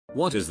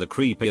What is the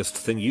creepiest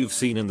thing you've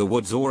seen in the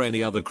woods or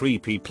any other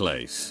creepy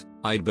place?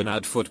 I'd been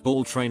at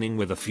football training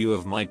with a few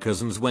of my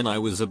cousins when I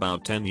was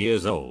about 10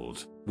 years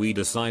old. We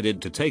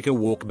decided to take a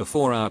walk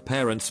before our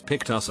parents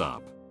picked us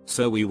up.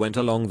 So we went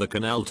along the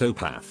canal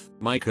towpath.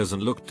 My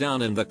cousin looked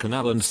down in the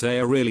canal and saw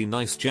a really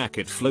nice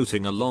jacket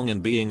floating along,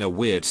 and being a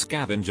weird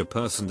scavenger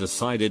person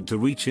decided to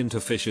reach in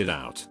to fish it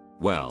out.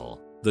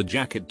 Well, the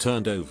jacket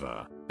turned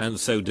over, and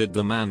so did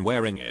the man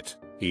wearing it.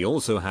 He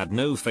also had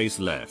no face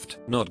left.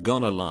 Not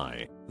gonna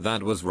lie,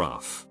 that was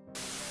rough.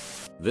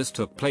 This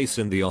took place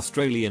in the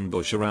Australian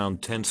bush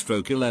around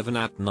 10-11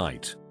 at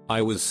night.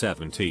 I was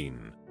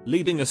 17,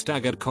 leading a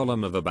staggered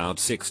column of about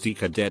 60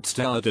 cadets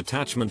to our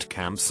detachment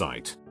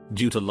campsite.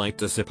 Due to light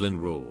discipline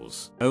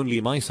rules, only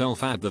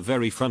myself at the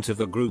very front of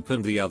the group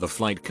and the other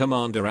flight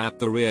commander at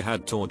the rear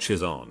had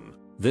torches on.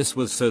 This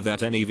was so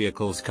that any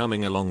vehicles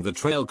coming along the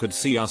trail could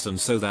see us, and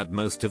so that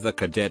most of the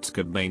cadets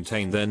could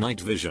maintain their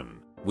night vision.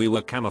 We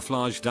were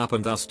camouflaged up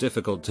and thus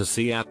difficult to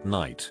see at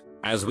night.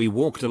 As we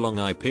walked along,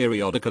 I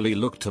periodically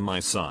looked to my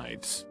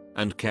sides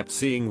and kept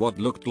seeing what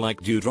looked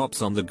like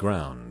dewdrops on the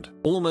ground,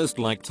 almost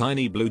like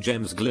tiny blue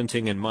gems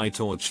glinting in my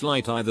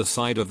torchlight either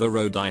side of the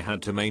road. I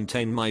had to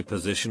maintain my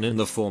position in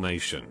the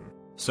formation,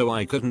 so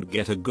I couldn't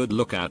get a good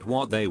look at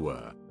what they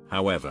were.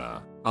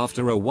 However,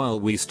 after a while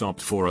we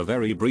stopped for a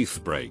very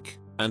brief break,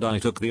 and I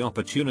took the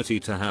opportunity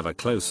to have a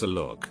closer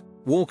look.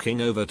 Walking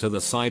over to the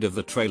side of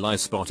the trail, I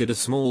spotted a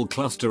small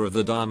cluster of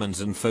the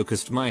diamonds and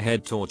focused my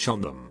head torch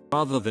on them.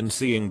 Rather than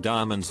seeing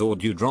diamonds or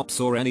dewdrops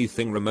or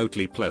anything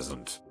remotely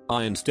pleasant,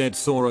 I instead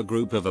saw a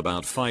group of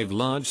about 5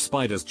 large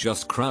spiders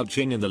just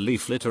crouching in the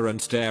leaf litter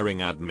and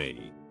staring at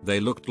me. They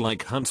looked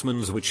like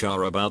huntsmen, which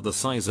are about the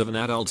size of an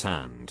adult,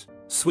 and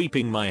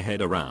sweeping my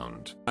head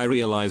around, I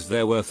realized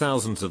there were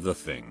thousands of the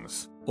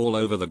things all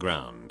over the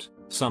ground,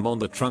 some on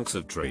the trunks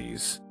of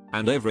trees,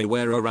 and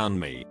everywhere around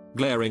me,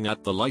 glaring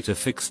at the light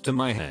affixed to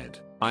my head.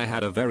 I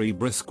had a very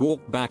brisk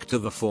walk back to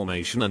the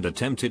formation and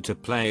attempted to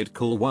play it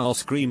cool while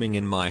screaming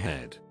in my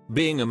head.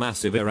 Being a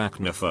massive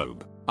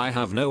arachnophobe, I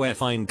have no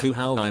effing clue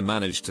how I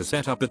managed to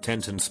set up a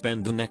tent and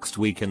spend the next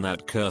week in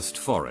that cursed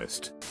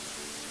forest.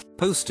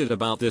 Posted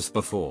about this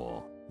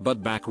before,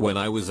 but back when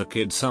I was a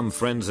kid, some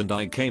friends and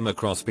I came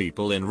across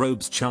people in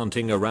robes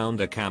chanting around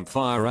a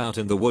campfire out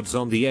in the woods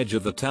on the edge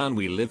of the town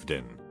we lived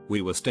in.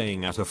 We were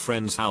staying at a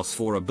friend's house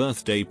for a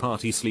birthday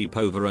party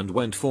sleepover and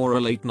went for a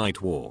late night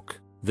walk.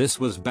 This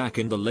was back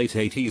in the late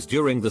 80s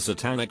during the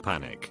Satanic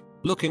Panic.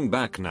 Looking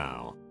back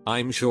now,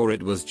 I'm sure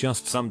it was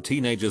just some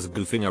teenagers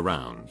goofing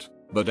around,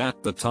 but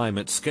at the time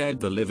it scared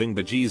the living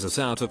bejesus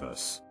out of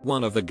us.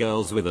 One of the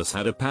girls with us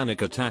had a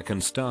panic attack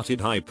and started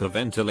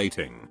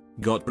hyperventilating.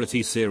 Got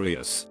pretty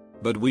serious,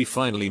 but we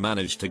finally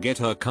managed to get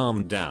her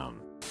calmed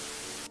down.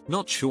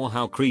 Not sure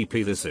how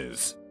creepy this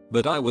is,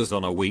 but I was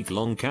on a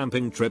week-long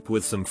camping trip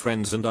with some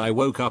friends and I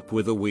woke up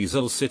with a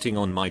weasel sitting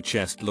on my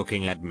chest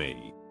looking at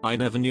me. I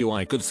never knew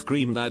I could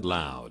scream that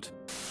loud.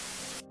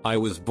 I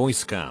was Boy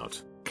Scout,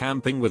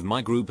 camping with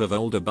my group of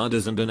older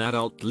buddies and an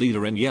adult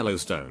leader in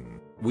Yellowstone.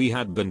 We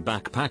had been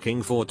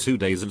backpacking for 2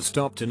 days and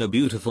stopped in a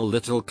beautiful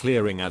little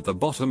clearing at the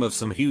bottom of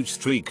some huge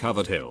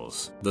tree-covered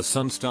hills. The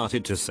sun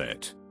started to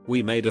set.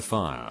 We made a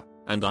fire,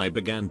 and I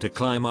began to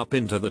climb up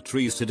into the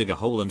trees to dig a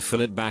hole and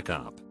fill it back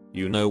up.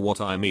 You know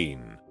what I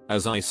mean.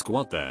 As I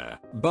squat there,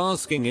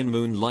 basking in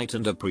moonlight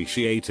and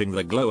appreciating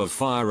the glow of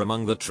fire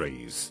among the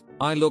trees,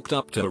 I looked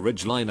up to a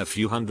ridgeline a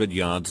few hundred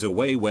yards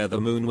away where the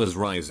moon was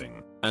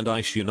rising, and I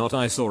sure not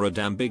I saw a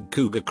damn big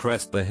cougar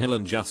crest the hill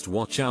and just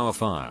watch our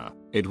fire.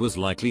 It was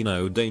likely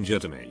no danger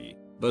to me,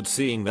 but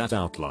seeing that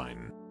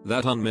outline,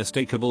 that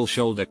unmistakable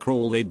shoulder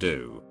crawl they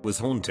do, was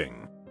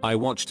haunting. I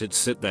watched it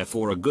sit there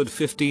for a good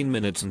 15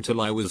 minutes until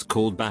I was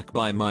called back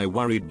by my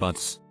worried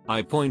butts.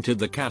 I pointed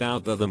the cat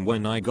out at them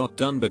when I got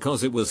done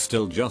because it was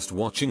still just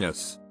watching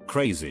us.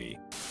 Crazy.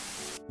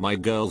 My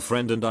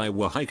girlfriend and I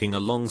were hiking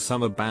along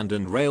some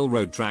abandoned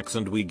railroad tracks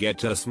and we get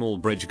to a small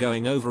bridge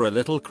going over a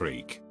little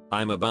creek.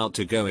 I'm about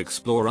to go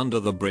explore under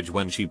the bridge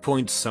when she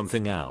points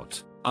something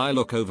out. I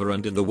look over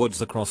and in the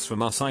woods across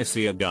from us I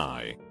see a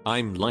guy.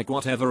 I'm like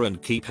whatever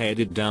and keep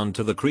headed down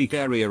to the creek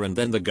area, and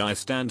then the guy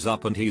stands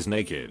up and he's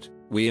naked.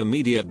 We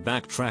immediate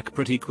backtrack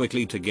pretty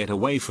quickly to get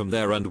away from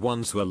there, and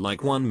once we're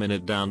like 1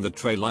 minute down the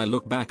trail I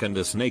look back and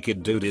this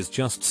naked dude is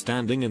just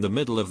standing in the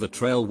middle of the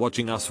trail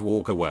watching us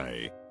walk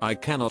away. I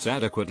cannot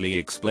adequately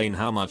explain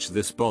how much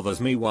this bothers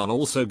me while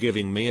also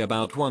giving me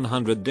about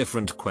 100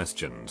 different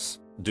questions.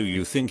 Do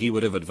you think he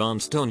would have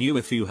advanced on you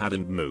if you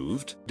hadn't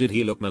moved? Did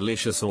he look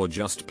malicious or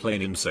just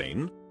plain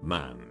insane?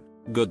 Man,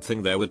 good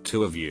thing there were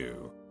 2 of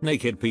you.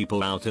 Naked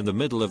people out in the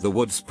middle of the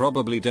woods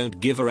probably don't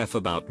give a F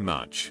about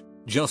much.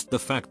 Just the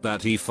fact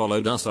that he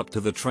followed us up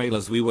to the trail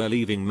as we were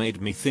leaving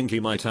made me think he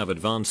might have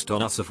advanced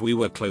on us if we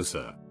were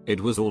closer. It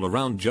was all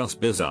around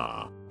just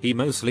bizarre. He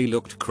mostly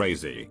looked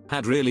crazy,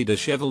 had really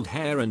disheveled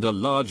hair and a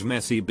large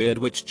messy beard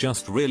which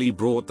just really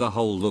brought the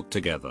whole look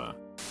together.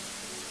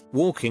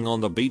 Walking on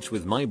the beach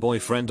with my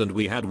boyfriend and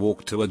we had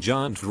walked to a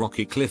giant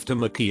rocky cliff to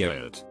maquille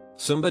it.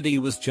 Somebody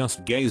was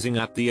just gazing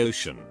at the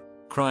ocean,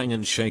 crying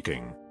and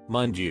shaking.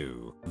 Mind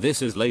you,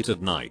 this is late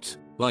at night,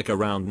 like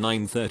around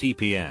 9:30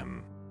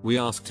 p.m. We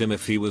asked him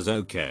if he was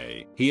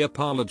okay. He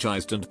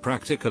apologized and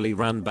practically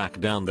ran back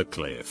down the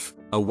cliff,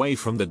 away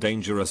from the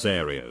dangerous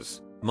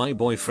areas. My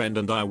boyfriend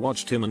and I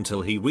watched him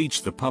until he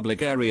reached the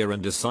public area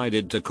and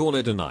decided to call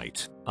it a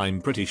night.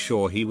 I'm pretty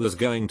sure he was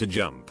going to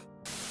jump.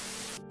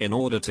 In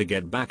order to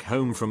get back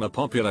home from a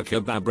popular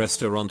kebab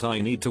restaurant,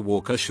 I need to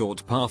walk a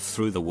short path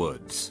through the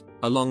woods.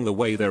 Along the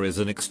way there is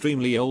an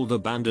extremely old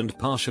abandoned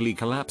partially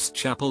collapsed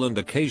chapel, and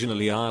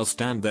occasionally I'll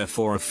stand there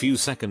for a few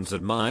seconds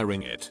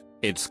admiring it.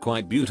 It's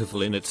quite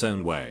beautiful in its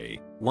own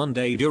way. One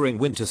day during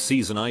winter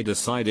season I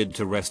decided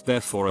to rest there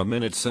for a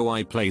minute, so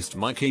I placed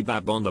my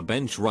kebab on the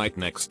bench right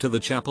next to the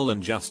chapel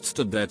and just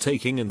stood there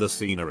taking in the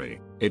scenery.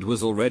 It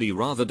was already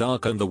rather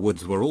dark and the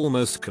woods were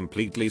almost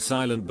completely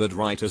silent, but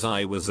right as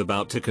I was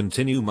about to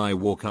continue my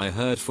walk I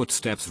heard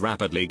footsteps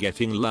rapidly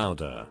getting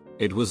louder.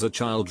 It was a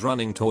child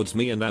running towards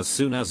me, and as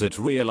soon as it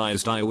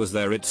realized I was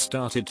there it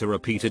started to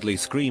repeatedly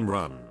scream,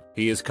 "Run,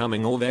 he is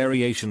coming," or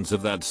variations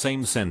of that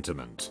same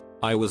sentiment.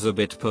 I was a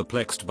bit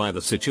perplexed by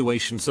the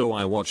situation, so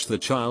I watched the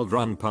child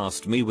run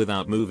past me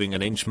without moving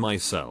an inch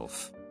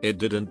myself. It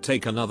didn't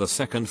take another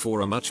second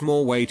for a much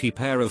more weighty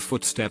pair of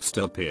footsteps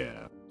to appear.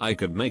 I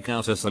could make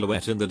out a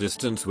silhouette in the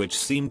distance which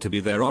seemed to be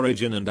their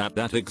origin, and at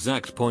that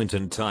exact point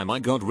in time I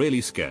got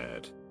really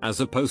scared.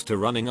 As opposed to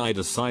running, I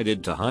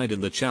decided to hide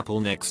in the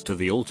chapel next to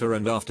the altar,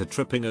 and after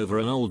tripping over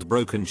an old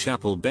broken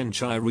chapel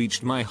bench I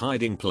reached my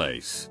hiding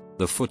place.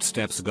 The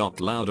footsteps got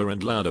louder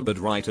and louder, but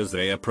right as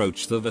they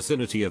approached the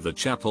vicinity of the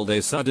chapel they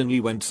suddenly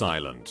went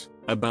silent.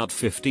 About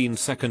 15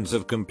 seconds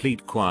of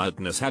complete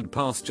quietness had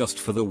passed just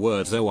for the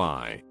words,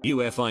 "Oh, you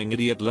effing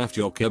idiot left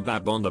your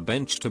kebab on the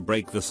bench," to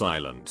break the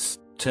silence.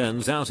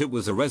 Turns out it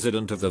was a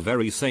resident of the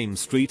very same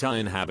street I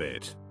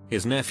inhabit.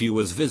 His nephew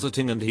was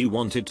visiting and he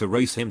wanted to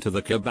race him to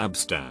the kebab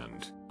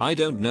stand. I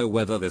don't know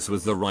whether this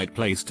was the right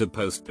place to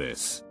post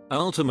this.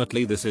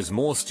 Ultimately this is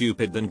more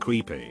stupid than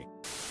creepy.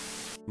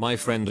 My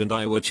friend and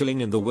I were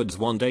chilling in the woods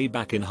one day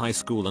back in high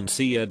school and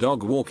see a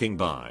dog walking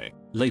by,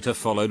 later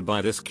followed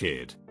by this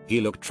kid.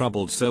 He looked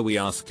troubled, so we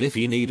asked if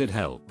he needed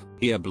help.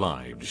 He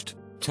obliged,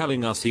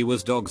 telling us he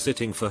was dog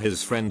sitting for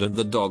his friend and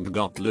the dog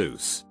got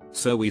loose.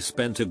 So we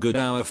spent a good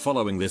hour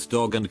following this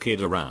dog and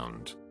kid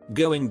around,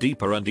 going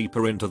deeper and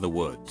deeper into the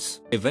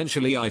woods.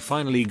 Eventually I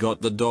finally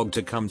got the dog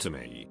to come to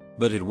me,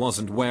 but it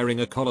wasn't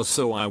wearing a collar,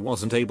 so I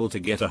wasn't able to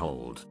get a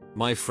hold.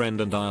 My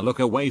friend and I look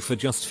away for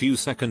just few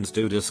seconds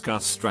to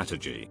discuss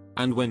strategy,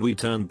 and when we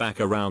turn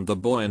back around the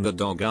boy and the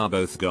dog are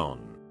both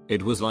gone.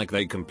 It was like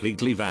they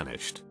completely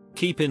vanished.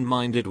 Keep in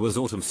mind it was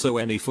autumn, so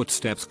any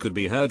footsteps could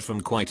be heard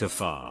from quite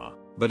afar,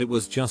 but it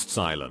was just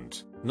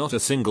silent, not a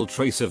single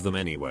trace of them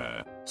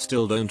anywhere.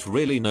 Still don't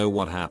really know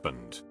what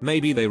happened.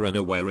 Maybe they ran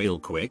away real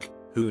quick,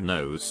 who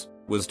knows.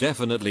 Was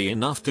definitely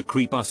enough to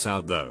creep us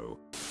out though.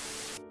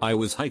 I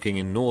was hiking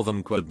in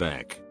northern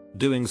Quebec,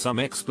 doing some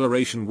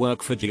exploration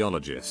work for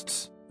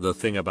geologists. The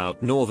thing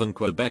about northern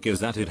Quebec is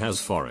that it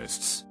has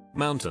forests,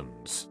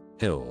 mountains,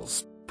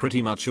 hills,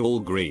 pretty much all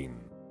green,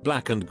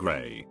 black and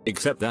grey,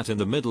 except that in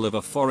the middle of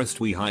a forest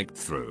we hiked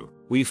through,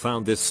 we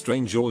found this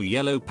strange all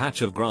yellow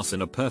patch of grass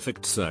in a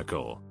perfect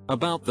circle,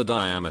 about the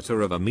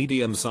diameter of a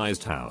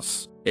medium-sized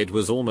house. It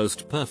was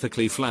almost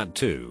perfectly flat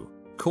too.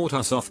 Caught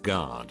us off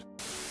guard.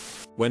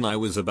 When I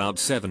was about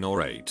 7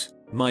 or 8,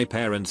 my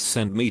parents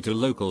sent me to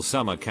local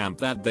summer camp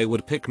that they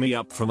would pick me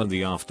up from in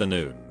the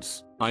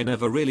afternoons. I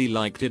never really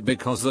liked it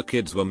because the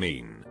kids were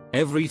mean.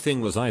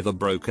 Everything was either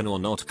broken or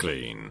not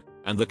clean,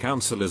 and the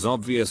counselors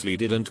obviously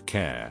didn't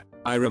care.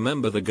 I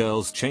remember the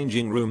girls'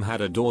 changing room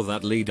had a door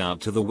that led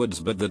out to the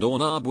woods, but the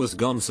doorknob was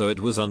gone, so it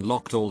was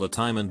unlocked all the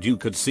time and you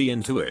could see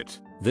into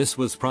it. This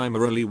was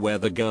primarily where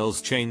the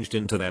girls changed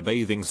into their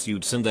bathing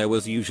suits, and there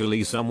was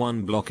usually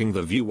someone blocking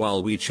the view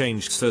while we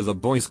changed so the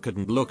boys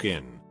couldn't look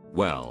in.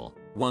 Well,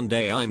 one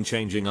day I'm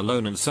changing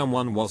alone and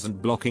someone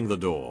wasn't blocking the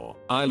door.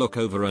 I look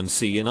over and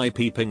see an eye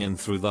peeping in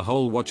through the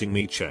hole watching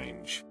me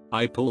change.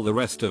 I pull the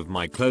rest of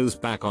my clothes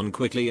back on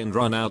quickly and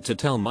run out to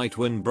tell my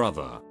twin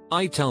brother.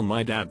 I tell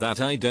my dad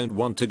that I don't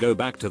want to go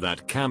back to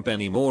that camp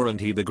anymore, and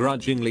he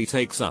begrudgingly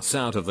takes us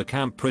out of the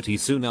camp pretty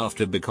soon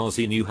after because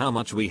he knew how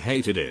much we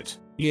hated it.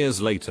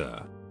 Years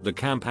later, the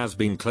camp has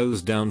been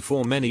closed down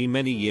for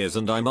many years,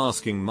 and I'm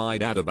asking my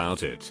dad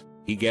about it.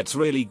 He gets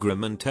really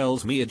grim and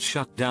tells me it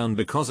shut down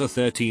because a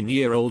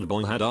 13-year-old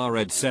boy had a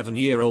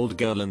 7-year-old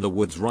girl in the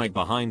woods right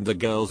behind the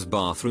girls'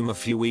 bathroom a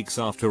few weeks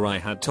after I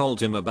had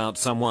told him about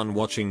someone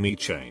watching me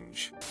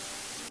change.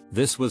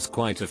 This was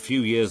quite a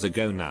few years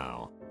ago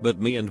now, but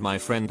me and my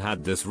friend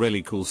had this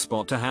really cool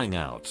spot to hang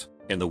out,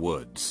 in the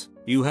woods.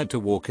 You had to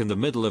walk in the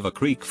middle of a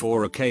creek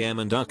for a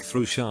km and duck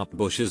through sharp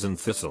bushes and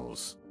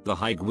thistles. The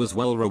hike was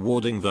well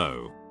rewarding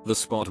though. The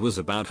spot was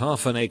about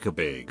half an acre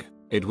big.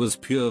 It was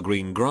pure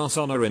green grass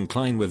on an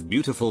incline with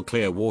beautiful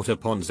clear water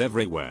ponds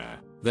everywhere.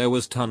 There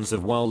was tons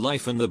of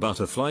wildlife and the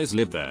butterflies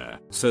lived there,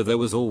 so there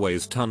was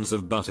always tons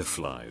of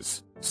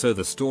butterflies. So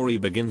the story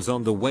begins.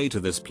 On the way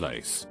to this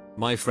place,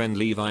 My friend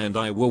Levi and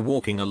I were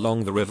walking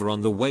along the river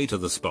on the way to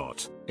the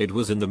spot. It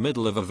was in the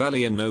middle of a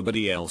valley and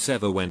nobody else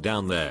ever went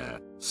down there.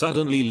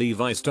 Suddenly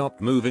Levi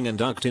stopped moving and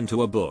ducked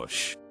into a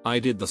bush. I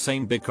did the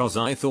same because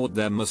I thought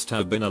there must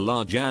have been a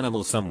large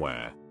animal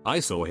somewhere. I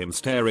saw him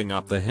staring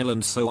up the hill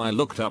and so I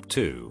looked up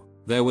too.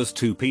 There was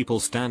 2 people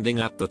standing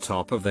at the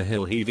top of the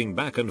hill heaving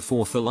back and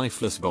forth a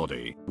lifeless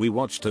body. We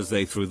watched as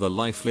they threw the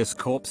lifeless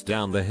corpse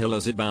down the hill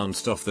as it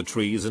bounced off the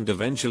trees and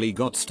eventually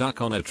got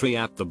stuck on a tree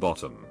at the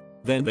bottom.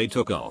 Then they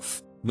took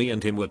off. Me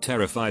and him were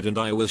terrified and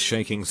I was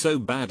shaking so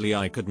badly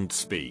I couldn't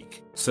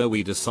speak. So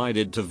we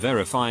decided to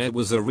verify it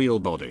was a real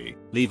body.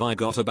 Levi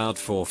got about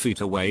 4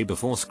 feet away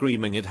before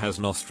screaming, "It has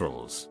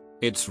nostrils.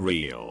 It's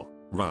real.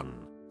 Run."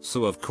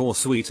 So of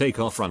course we take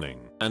off running,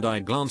 and I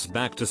glance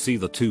back to see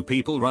the 2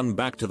 people run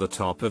back to the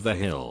top of the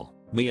hill.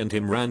 Me and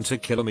him ran 2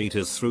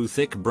 kilometers through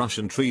thick brush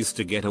and trees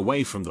to get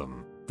away from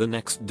them. The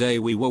next day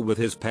we were with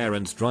his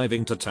parents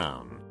driving to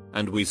town,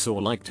 and we saw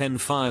like 10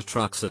 fire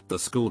trucks at the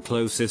school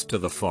closest to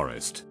the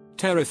forest.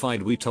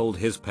 Terrified we told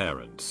his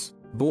parents,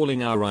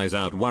 bawling our eyes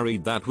out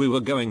worried that we were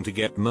going to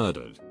get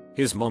murdered.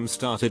 His mom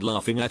started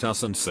laughing at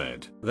us and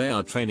said, "They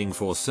are training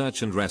for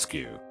search and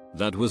rescue.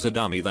 That was a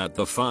dummy that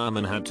the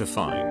fireman had to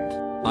find."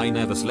 I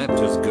never slept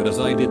as good as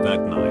I did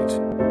that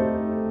night.